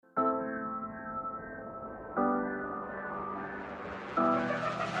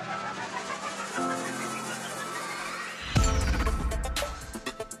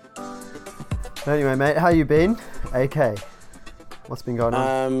Anyway, mate, how you been? AK, what's been going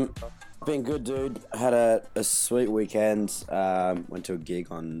on? Been good, dude. Had a sweet weekend. Went to a gig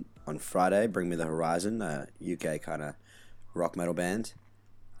on Friday, Bring Me the Horizon, a UK kind of rock metal band.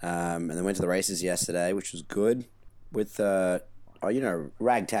 And then went to the races yesterday, which was good. With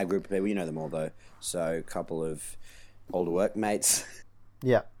ragtag group of people. You know them all though. So a couple of older workmates.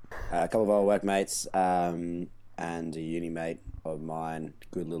 Yeah. A couple of old workmates, and a uni mate of mine.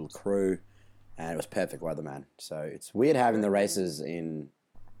 Good little crew. And it was perfect weather, man. So it's weird having the races in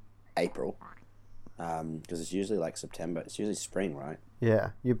April, because it's usually like September. It's usually spring, right?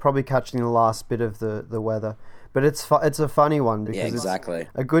 Yeah, you're probably catching the last bit of the weather. But it's a funny one because exactly.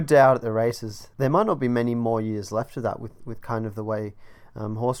 It's a good day out at the races. There might not be many more years left of that with kind of the way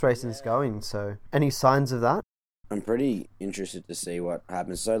horse racing is going. So any signs of that? I'm pretty interested to see what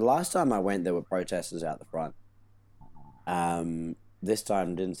happens. So the last time I went, there were protesters out the front. This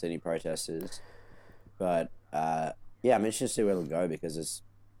time didn't see any protesters, but I'm interested to see where it'll go because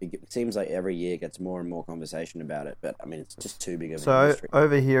it seems like every year gets more and more conversation about it. But I mean, it's just too big of an industry. So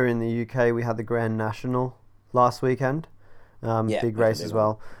over here in the UK, we had the Grand National last weekend, big race as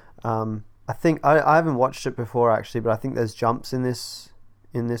well. I think I haven't watched it before actually, but I think there's jumps in this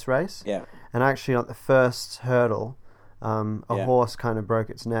race. Yeah, and actually at the first hurdle, a horse kind of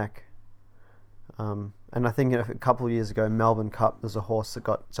broke its neck. And I think a couple of years ago, Melbourne Cup, there's a horse that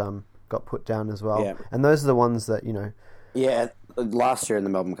got put down as well. Yeah. And those are the ones that, you know... Yeah, last year in the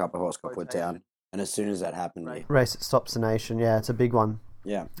Melbourne Cup, a horse got put down. And as soon as that happened... Race that stops the nation, yeah, it's a big one.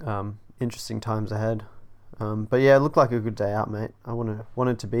 Yeah. Interesting times ahead. But yeah, it looked like a good day out, mate. I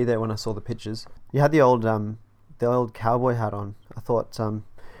wanted to be there when I saw the pictures. You had the old cowboy hat on. I thought it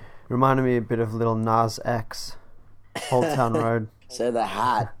reminded me a bit of little Nas X, Old Town Road. So the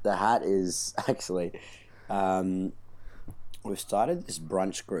hat is actually, we've started this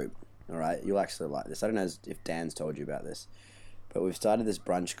brunch group. All right, you'll actually like this. I don't know if Dan's told you about this, but we've started this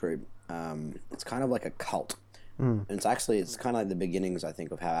brunch group. It's kind of like a cult, and it's kind of like the beginnings, I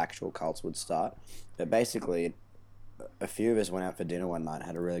think, of how actual cults would start. But basically, a few of us went out for dinner one night, and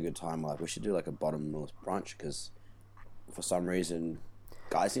had a really good time. Like, we should do like a bottomless brunch because, for some reason,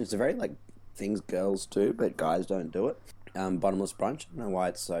 guys seems to very like things girls do, but guys don't do it. Bottomless brunch. I don't know why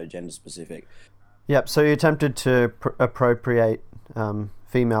it's so gender specific. Yep. So you attempted to appropriate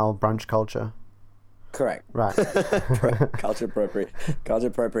female brunch culture. Correct. Right. culture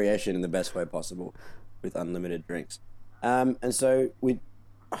appropriation in the best way possible, with unlimited drinks. And so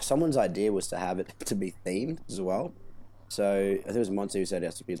someone's idea was to have it to be themed as well. So I think it was Monty who said it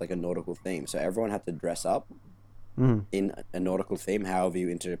has to be like a nautical theme. So everyone had to dress up in a nautical theme, however you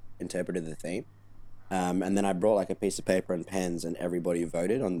interpreted the theme. And then I brought like a piece of paper and pens, and everybody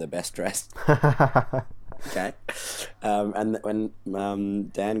voted on the best dressed. Okay. And when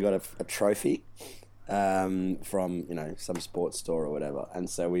Dan got a trophy from some sports store or whatever, and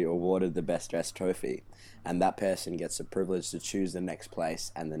so we awarded the best dressed trophy, and that person gets the privilege to choose the next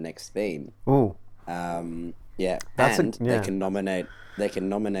place and the next theme. Ooh. Yeah. They can nominate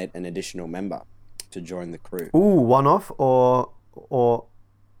an additional member to join the crew. Ooh, one off or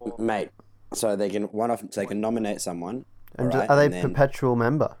mate. So they can nominate someone. And right? are they perpetual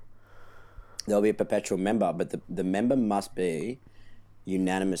member? They'll be a perpetual member, but the member must be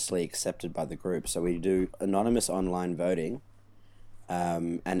unanimously accepted by the group. So we do anonymous online voting,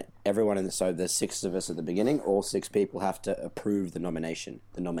 and everyone so there's 6 of us at the beginning. All 6 people have to approve the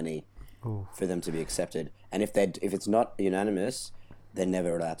nominee, for them to be accepted. And if it's not unanimous, they're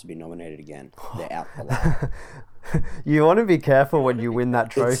never allowed to be nominated again. They're out for life. You want to be careful when you win that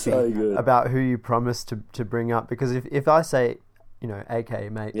trophy so about who you promise to bring up, because if I say,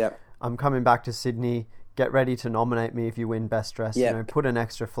 AK, mate, yep. I'm coming back to Sydney, get ready to nominate me if you win best dress, yep. Put an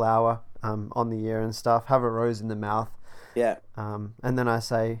extra flower on the ear and stuff, have a rose in the mouth. Yeah. And then I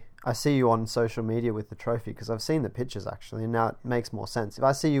say, I see you on social media with the trophy, because I've seen the pictures actually, and now it makes more sense. If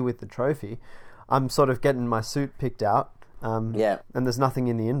I see you with the trophy, I'm sort of getting my suit picked out, and there's nothing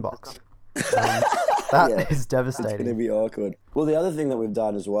in the inbox. That is devastating. It's going to be awkward. Well, the other thing that we've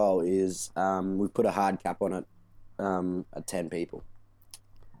done as well is we've put a hard cap on it at 10 people.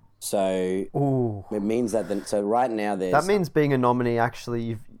 So it means that so right now there's... That means being a nominee,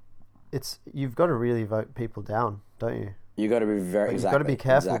 actually, you've got to really vote people down, don't you? You've got to be You've got to be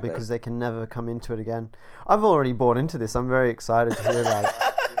careful because they can never come into it again. I've already bought into this. I'm very excited to hear about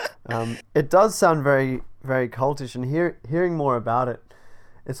it. It does sound very, very cultish, and hearing more about it,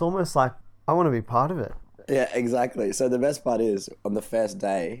 it's almost like I want to be part of it. Yeah, exactly. So the best part is, on the first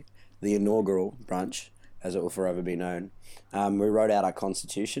day, the inaugural brunch, as it will forever be known. We wrote out our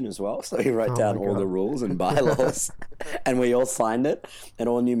constitution as well, so we wrote down all the rules and bylaws, and we all signed it. And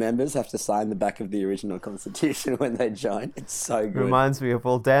all new members have to sign the back of the original constitution when they join. It's so good. Reminds me of,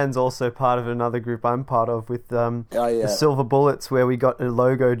 well, Dan's also part of another group I'm part of with the Silver Bullets, where we got a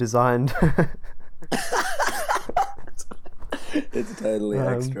logo designed. It's totally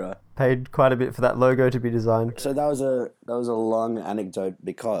extra. Paid quite a bit for that logo to be designed. So that was a long anecdote,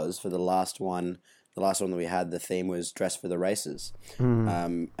 because for the last one that we had, the theme was dress for the races.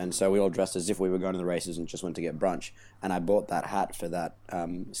 And so we all dressed as if we were going to the races and just went to get brunch. And I bought that hat for that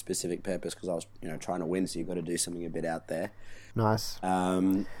specific purpose, because I was trying to win, so you've got to do something a bit out there. Nice.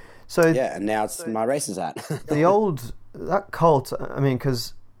 And now it's my races hat. That cult, I mean,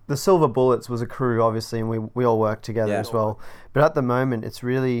 because the Silver Bullets was a crew, obviously, and we all worked together as well. But at the moment, it's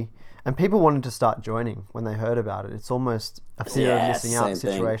really... And people wanted to start joining when they heard about it. It's almost a fear of missing out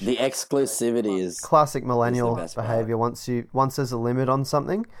situation. The exclusivity is... Classic millennial behaviour. Once there's a limit on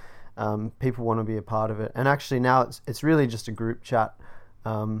something, people want to be a part of it. And actually now it's really just a group chat.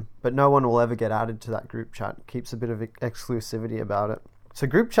 But no one will ever get added to that group chat. It keeps a bit of exclusivity about it. So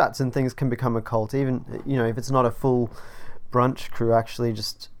group chats and things can become a cult, even if it's not a full brunch crew, actually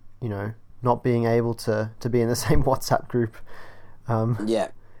just not being able to be in the same WhatsApp group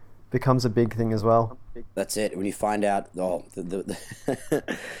becomes a big thing as well. That's it. When you find out,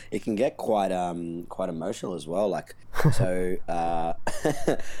 it can get quite emotional as well. Like, so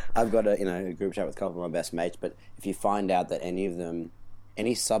I've got a group chat with a couple of my best mates, but if you find out that any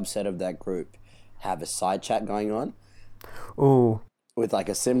subset of that group have a side chat going on, ooh, with like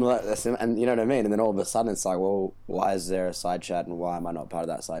a similar, and you know what I mean? And then all of a sudden it's like, well, why is there a side chat and why am I not part of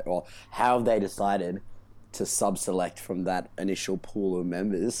that side? Or how have they decided to sub-select from that initial pool of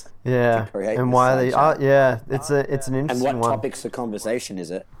members? Yeah, and why they are, it's an interesting one. And what topics of conversation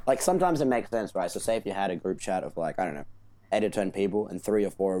is it? Like, sometimes it makes sense, right? So say if you had a group chat of like, I don't know, 8 or 10 people, and 3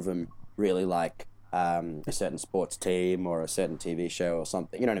 or 4 of them really like a certain sports team or a certain TV show or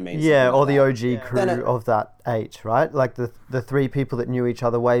something, you know what I mean? Yeah, or the OG crew of that 8, right? Like the 3 people that knew each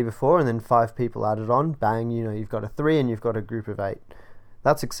other way before, and then 5 people added on, bang, you've got a 3 and you've got a group of 8.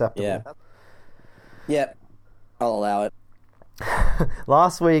 That's acceptable. Yeah, I'll allow it.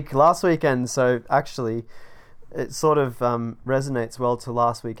 Last weekend, so actually it sort of resonates well to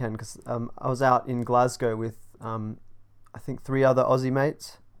last weekend, because I was out in Glasgow with I think 3 other Aussie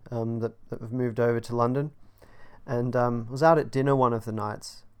mates that have moved over to London, and was out at dinner one of the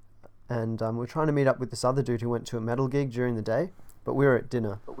nights, and we were trying to meet up with this other dude who went to a metal gig during the day, but we were at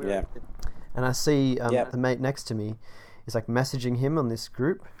dinner. And I see the mate next to me is like messaging him on this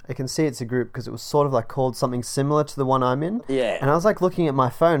group. I can see it's a group because it was sort of like called something similar to the one I'm in. Yeah. And I was like looking at my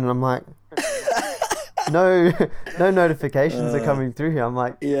phone and I'm like, no notifications are coming through here. I'm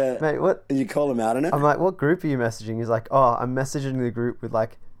like, mate, what? Did you call him out on it? I'm like, what group are you messaging? He's like, oh, I'm messaging the group with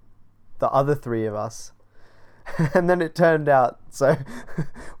like the other 3 of us. And then it turned out, so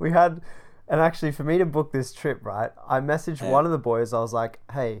we had, and actually for me to book this trip, right, I messaged one of the boys. I was like,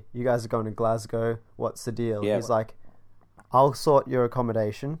 hey, you guys are going to Glasgow. What's the deal? He's like, I'll sort your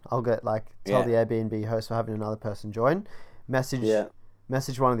accommodation. I'll get tell the Airbnb host we're having another person join. Message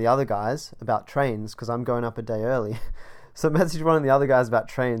one of the other guys about trains, because I'm going up a day early. So message one of the other guys about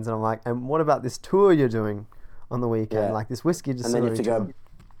trains, and I'm like, and what about this tour you're doing on the weekend? Like this whiskey distillery. And then you have to go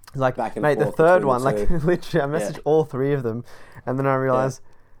like, back and mate, forth the third one, the like literally I messaged all 3 of them, and then I realised,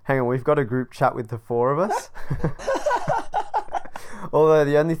 hang on, we've got a group chat with the 4 of us. Although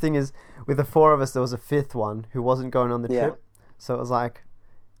the only thing is, with the 4 of us, there was a 5th one who wasn't going on the trip. So it was like,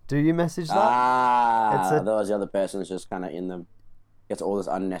 do you message that? That was the other person who's just kind of gets all this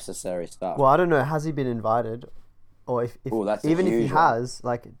unnecessary stuff. Well, I don't know, has he been invited? Or if even if he has,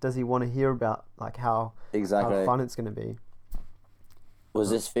 like, does he want to hear about like how fun it's going to be? Was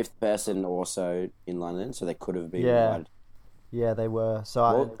this 5th person also in London, so they could have been invited? Yeah, they were.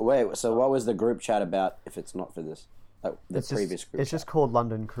 So so what was the group chat about if it's not for this? Like the previous group chat? It's just called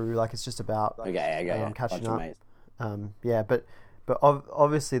London Crew. Like, it's just about catching up. But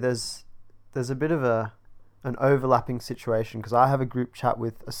obviously there's a bit of an overlapping situation, because I have a group chat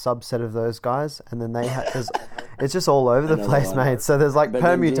with a subset of those guys, and then they have it's just all over the place, mate. So there's like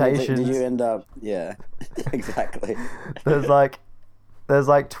permutations. Did you end up? Yeah, exactly. There's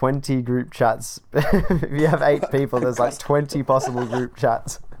like 20 group chats. If you have 8 people, there's like 20 possible group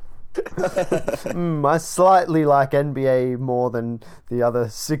chats. I slightly like NBA more than the other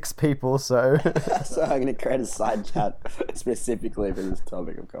 6 people, so so I'm going to create a side chat specifically for this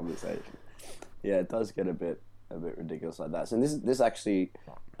topic of conversation. Yeah, it does get a bit ridiculous like that. So this actually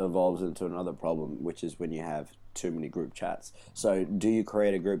evolves into another problem, which is when you have too many group chats. So do you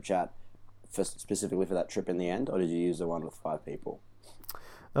create a group chat specifically for that trip in the end, or did you use the one with 5 people?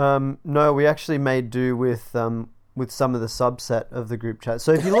 No, we actually made do with some of the subset of the group chat.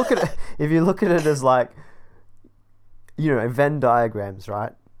 So if you look at it as like, Venn diagrams,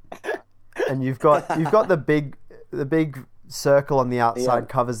 right? And you've got the big circle on the outside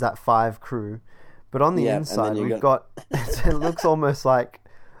covers that 5 crew, but on the inside we've got it looks almost like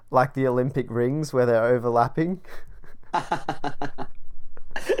the Olympic rings where they're overlapping.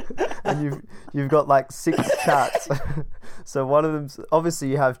 And you've got like 6 chats. So one of them's obviously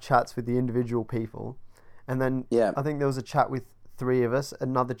you have chats with the individual people, and then I think there was a chat with 3 of us,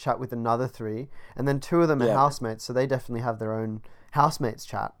 another chat with another 3, and then 2 of them are housemates, so they definitely have their own housemates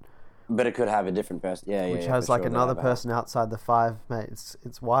chat. But it could have a different person, which has like another person outside the 5 mates.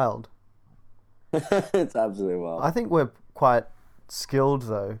 It's wild. It's absolutely wild. I think we're quite skilled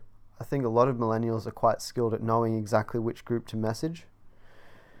though. I think a lot of millennials are quite skilled at knowing exactly which group to message.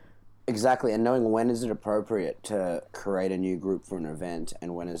 Exactly, and knowing when is it appropriate to create a new group for an event,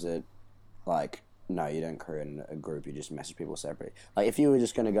 and when is it like, no, you don't create a group, you just message people separately. Like if you were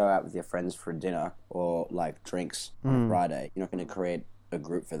just going to go out with your friends for dinner or like drinks on a Friday, you're not going to create a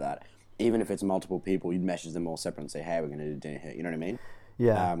group for that. Even if it's multiple people, you'd message them all separate and say, hey, we're going to do dinner here. You know what I mean?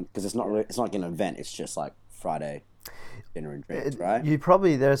 Yeah. Because it's not like an event, it's just like Friday dinner and drinks, right?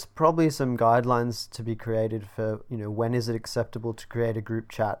 There's probably some guidelines to be created for, when is it acceptable to create a group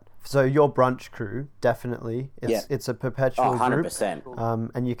chat. So your brunch crew, definitely, it's a perpetual 100%.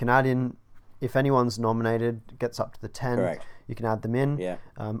 group. And you can add in, if anyone's nominated, it gets up to the 10. Correct. You can add them in. Yeah.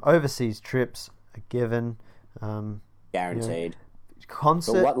 Overseas trips are given. Guaranteed.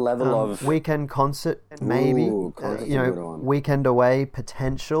 Concert. But what level of weekend concert? Maybe. Weekend away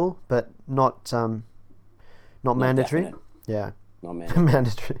potential, but not mandatory. Definite. Yeah. Not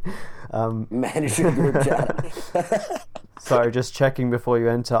mandatory. Mandatory. Mandatory group chat. Sorry, just checking before you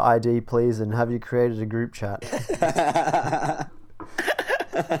enter ID, please, and have you created a group chat?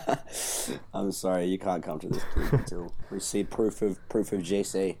 I'm sorry, you can't come to this until we see proof of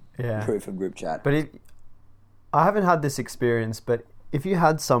GC. Yeah. Proof of group chat. But I haven't had this experience, but if you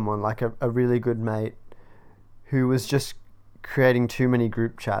had someone like a really good mate who was just creating too many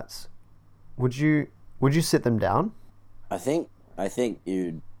group chats, would you sit them down? I think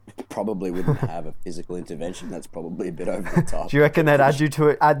you probably wouldn't have a physical intervention. That's probably a bit over the top. Do you reckon they'd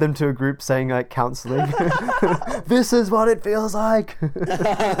add them to a group saying like counselling? This is what it feels like.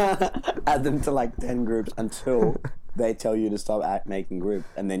 Add them to like 10 groups until they tell you to stop making group,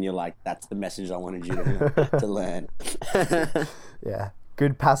 and then you're like, that's the message I wanted you to learn. Yeah,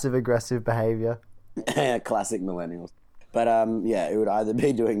 good passive aggressive behavior. Classic millennials. But it would either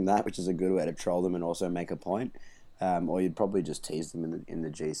be doing that, which is a good way to troll them and also make a point, or you'd probably just tease them in the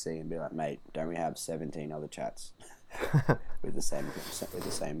GC and be like, mate, don't we have 17 other chats with the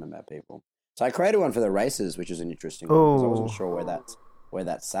same amount of people? So I created one for the races, which is an interesting one, because I wasn't sure where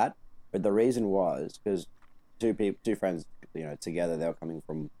that sat. But the reason was because two friends, together, they were coming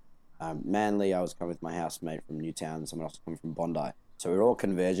from Manly. I was coming with my housemate from Newtown. Someone else was coming from Bondi. So we were all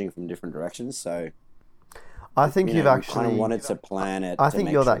converging from different directions. So I think you've actually kind of wanted to plan it. I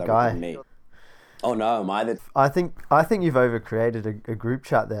think you're that guy. Oh no, am I the? I think you've overcreated a group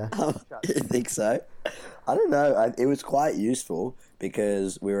chat there. You think so? I don't know. It was quite useful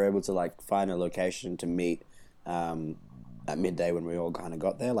because we were able to like find a location to meet at midday when we all kind of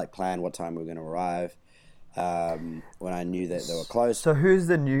got there. Like plan what time we were going to arrive. When I knew that they were close. So who's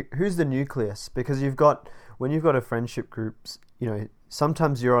the nucleus? Because when you've got a friendship groups,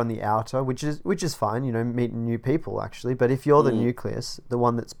 sometimes you're on the outer, which is fine, meeting new people actually. But if you're the nucleus, the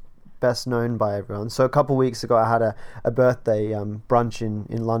one that's best known by everyone. So a couple of weeks ago, I had a birthday brunch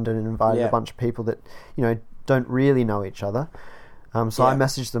in London and invited a bunch of people that don't really know each other. So I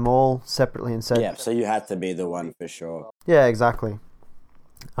messaged them all separately and said, "Yeah." So you had to be the one for sure. Yeah, exactly.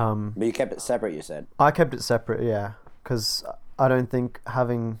 But you kept it separate. You said I kept it separate, yeah, because I don't think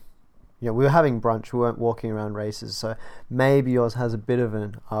having. We were having brunch. We weren't walking around races, so maybe yours has a bit of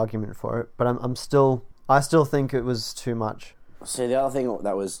an argument for it. But I still think it was too much. See, the other thing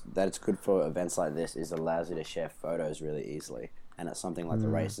that it's good for events like this is it allows you to share photos really easily, and at something like the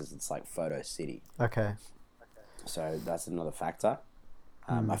races, it's like photo city. Okay. So that's another factor.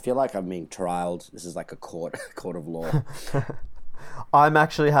 I feel like I'm being trialed. This is like a court of law. I'm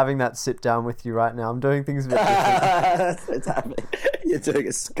actually having that sit down with you right now. I'm doing things a bit different. It's happening. You're doing a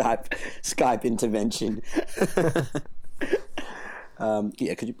Skype intervention.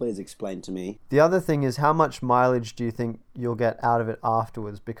 Could you please explain to me? The other thing is, how much mileage do you think you'll get out of it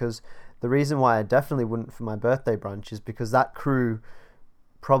afterwards? Because the reason why I definitely wouldn't for my birthday brunch is because that crew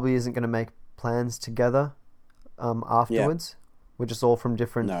probably isn't going to make plans togetherwards. Yeah. We're just all from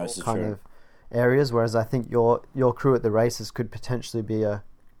different areas, whereas I think your crew at the races could potentially be a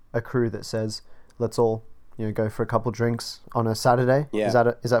crew that says, let's all, go for a couple drinks on a Saturday.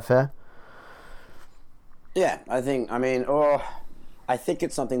 Yeah. Is that fair? Yeah, I think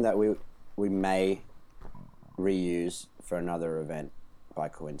it's something that we may reuse for another event by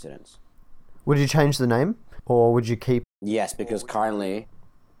coincidence. Would you change the name, or would you keep? Yes, because currently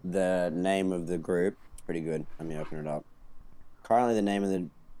the name of the group is pretty good. Let me open it up. Currently the name of the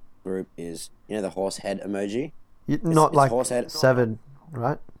group is, the horse head emoji. It's like horse head. 7,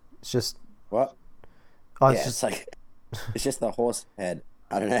 right? It's just what? Oh, it's it's just the horse head.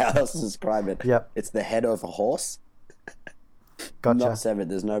 I don't know how else to describe it. Yep. It's the head of a horse. Gotcha. Not 7.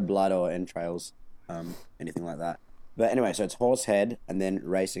 There's no blood or entrails, anything like that. But anyway, so it's horse head, and then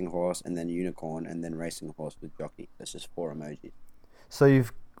racing horse, and then unicorn, and then racing horse with jockey. That's just 4 emojis. So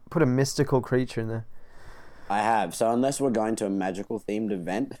you've put a mystical creature in there. I have. So unless we're going to a magical themed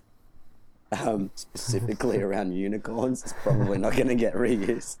event, specifically around unicorns, it's probably not going to get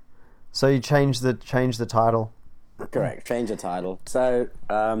reused. So you change the title. Correct. Change the title. So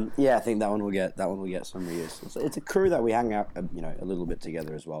I think that one will get some reuse. It's a crew that we hang out, a little bit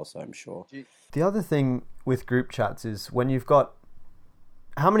together as well. So I'm sure. The other thing with group chats is when you've got,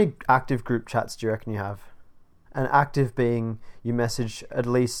 how many active group chats do you reckon you have? And active being you message at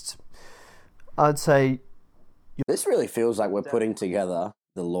least, I'd say. This really feels like we're putting together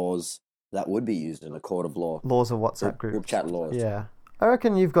the laws that would be used in a court of law. Laws of WhatsApp groups. Group chat laws. Yeah. I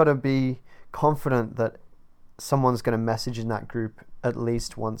reckon you've got to be confident that someone's going to message in that group at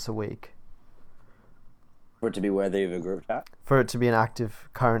least once a week. For it to be worthy of a group chat? For it to be an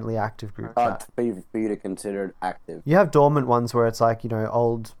currently active group chat. For you to consider it active. You have dormant ones where it's like,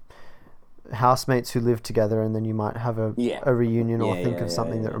 old housemates who live together, and then you might have a reunion or think of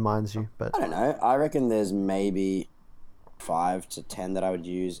something that reminds you. But I don't know. I reckon there's maybe 5 to 10 that I would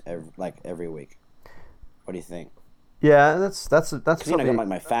use every week. What do you think? Yeah, that's I've got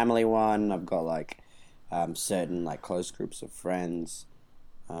my family one. I've got certain close groups of friends.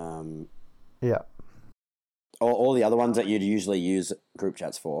 Yeah. All the other ones that you'd usually use group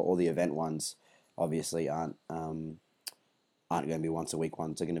chats for, all the event ones, obviously aren't going to be once a week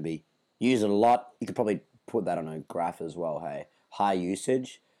ones. They're going to be used a lot. You could probably put that on a graph as well. Hey, high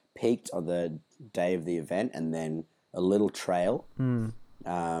usage, peaked on the day of the event, and then a little trail.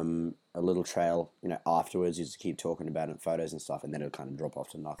 Afterwards, you just keep talking about it in photos and stuff, and then it'll kind of drop off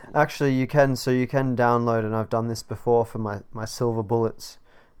to nothing. Actually, you can download, and I've done this before for my Silver Bullets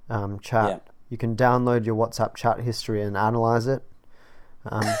chat. Yeah. You can download your WhatsApp chat history and analyze it.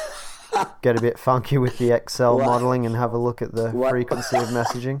 Get a bit funky with the Excel modeling and have a look at the frequency of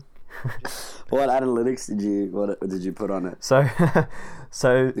messaging. What analytics did you put on it? So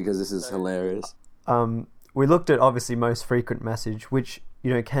because this is hilarious. We looked at obviously most frequent message, which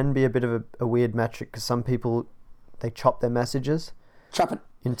can be a bit of a weird metric because some people they chop their messages. Chop it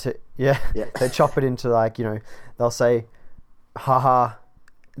into they chop it into they'll say, haha,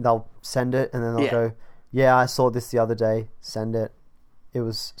 they'll send it, and then they'll go, yeah, I saw this the other day, send it. It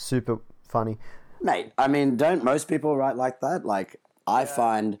was super funny. Mate, I mean, don't most people write like that? I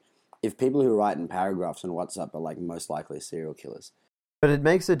find if people who write in paragraphs on WhatsApp are most likely serial killers. But it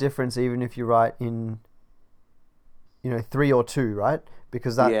makes a difference even if you write in 3 or 2, right?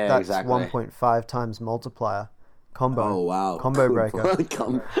 Because that's exactly. 1.5 times multiplier. Combo. Oh, wow. Combo breaker.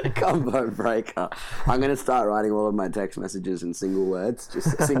 Combo breaker. I'm going to start writing all of my text messages in single words,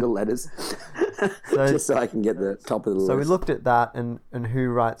 just single letters, just so I can get the top of the list. So we looked at that and who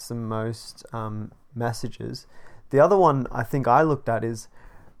writes the most messages. The other one I think I looked at is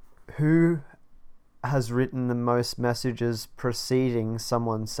who has written the most messages preceding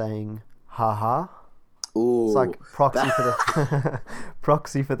someone saying, haha. Ooh, it's like proxy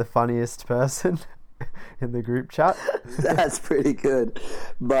for the funniest person in the group chat. That's pretty good.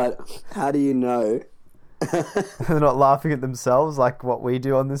 But how do you know? They're not laughing at themselves like what we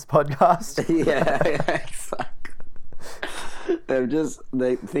do on this podcast. Yeah, exactly.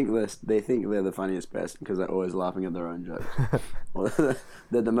 They think they're the funniest person because they're always laughing at their own jokes. Well,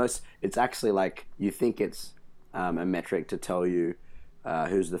 they're the most. It's actually you think it's a metric to tell you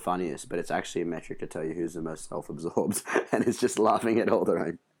who's the funniest, but it's actually a metric to tell you who's the most self-absorbed, and it's just laughing at all their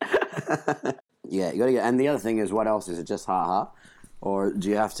own. Yeah, you gotta get. And the other thing is, what else is it? Just haha, or do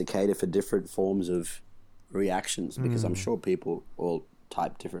you have to cater for different forms of reactions? Because I'm sure people all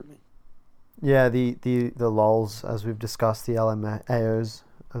type differently. Yeah, the lols, as we've discussed, the LMAOs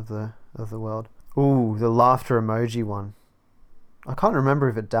of the world. Ooh, the laughter emoji one. I can't remember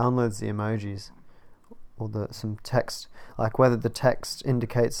if it downloads the emojis or some text, whether the text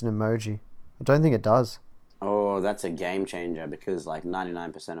indicates an emoji. I don't think it does. Oh, that's a game changer because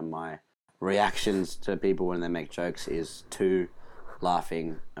 99% of my reactions to people when they make jokes is two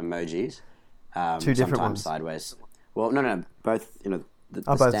laughing emojis. Two different sometimes ones. Sideways. Well, no, both. The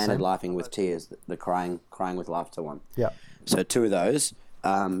both standard same. laughing with tears, the crying with laughter one. Yeah. So two of those,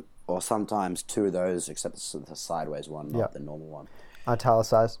 or sometimes two of those, except the sideways one, not the normal one.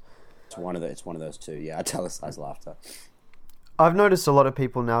 Italicized. It's one of those two. Yeah, italicized laughter. I've noticed a lot of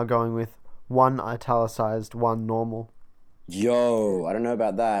people now going with one italicized, one normal. Yo, I don't know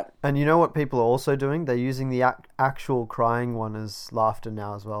about that. And you know what people are also doing? They're using the actual crying one as laughter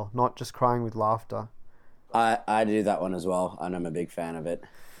now as well, not just crying with laughter. I do that one as well, and I'm a big fan of it.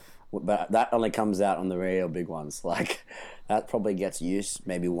 But that only comes out on the real big ones. Like, that probably gets use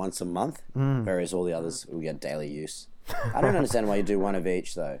maybe once a month, whereas all the others will get daily use. I don't understand why you do one of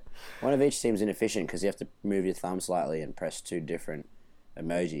each, though. One of each seems inefficient because you have to move your thumb slightly and press two different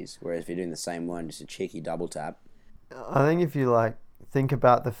emojis, whereas if you're doing the same one, just a cheeky double tap. I think if you think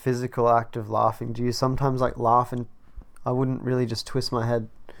about the physical act of laughing, do you sometimes laugh and I wouldn't really just twist my head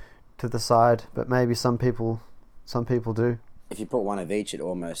to the side, but maybe some people do. If you put one of each, it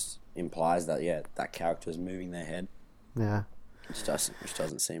almost implies that that character is moving their head. Yeah, which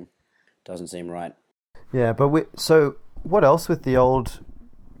doesn't seem right. Yeah, but so what else with the old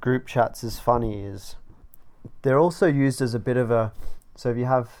group chats is funny is they're also used as a bit of a, so if you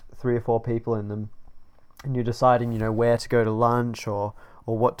have 3 or 4 people in them and you're deciding, where to go to lunch or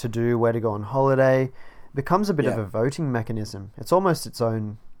what to do, where to go on holiday, it becomes a bit of a voting mechanism. It's almost its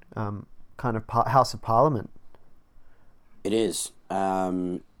own kind of House of Parliament. It is.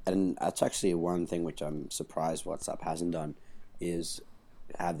 And that's actually one thing which I'm surprised WhatsApp hasn't done is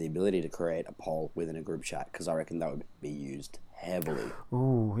have the ability to create a poll within a group chat, because I reckon that would be used heavily.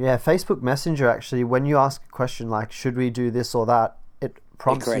 Ooh, yeah. Facebook Messenger, actually, when you ask a question like, should we do this or that, it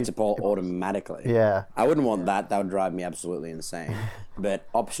prompts It creates a poll automatically. Yeah. I wouldn't want that. That would drive me absolutely insane. But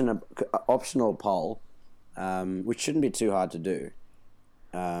optional poll, which shouldn't be too hard to do,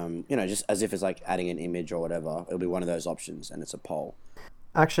 just as if it's like adding an image or whatever, it'll be one of those options and it's a poll.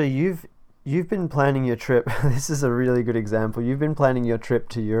 Actually, you've been planning your trip. This is a really good example. You've been planning your trip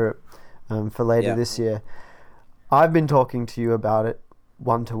to Europe for later this year. I've been talking to you about it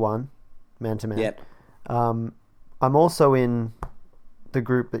one-to-one, man-to-man. Yep. I'm also in the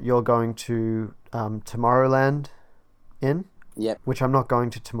group that you're going to Tomorrowland in. Yep. Which I'm not going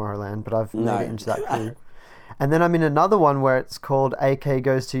to Tomorrowland, but I've made it into that group. And then I'm in another one where it's called AK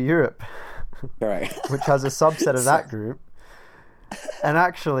Goes to Europe. Right. Which has a subset of that group. And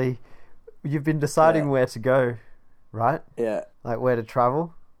actually, you've been deciding where to go, right? Yeah. Like where to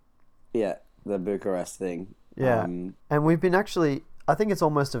travel. Yeah, the Bucharest thing. Yeah. And we've been actually, I think it's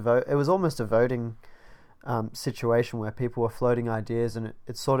almost it was almost a voting situation where people were floating ideas and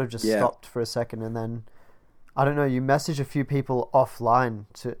it sort of just stopped for a second, and then, I don't know, you message a few people offline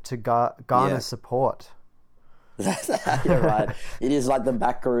to garner support. You're right. It is like the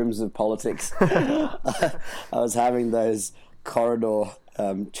back rooms of politics. I was having those corridor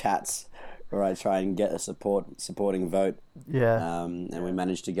chats where I try and get a supporting vote. Yeah. And we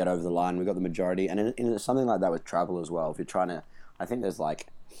managed to get over the line. We got the majority. And in something like that with travel as well, if you're trying to, I think there's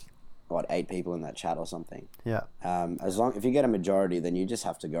 8 people in that chat or something. Yeah. If you get a majority, then you just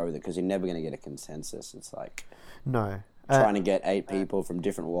have to go with it because you're never going to get a consensus. It's like no trying to get 8 people from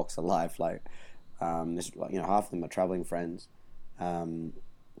different walks of life. Half of them are traveling friends.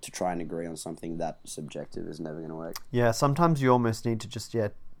 To try and agree on something that subjective is never going to work. Yeah, sometimes you almost need to just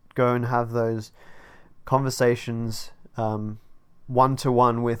go and have those conversations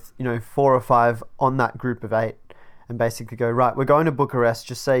one-to-one with 4 or 5 on that group of 8, and basically go, right, we're going to Bucharest,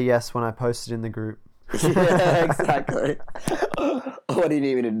 just say yes when I post it in the group. Yeah, exactly. What do you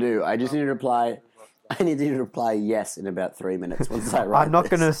need me to do? I just need to reply. I need you to reply yes in about 3 minutes once I write I'm not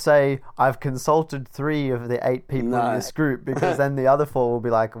going to say I've consulted 3 of the 8 people in this group, because then the other 4 will be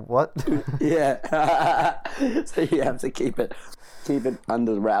like, what? Yeah. So you have to keep it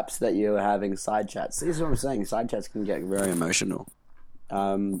under wraps that you're having side chats. This is what I'm saying. Side chats can get very emotional.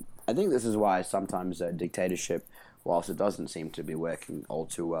 I think this is why sometimes a dictatorship, whilst it doesn't seem to be working all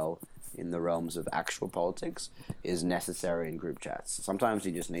too well in the realms of actual politics, is necessary in group chats. Sometimes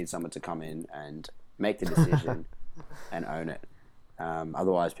you just need someone to come in and make the decision and own it.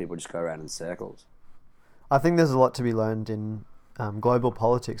 Otherwise, people just go around in circles. I think there's a lot to be learned in global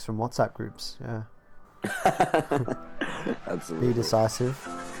politics from WhatsApp groups. Yeah. Absolutely. Be decisive.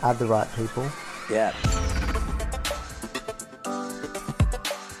 Add the right people. Yeah.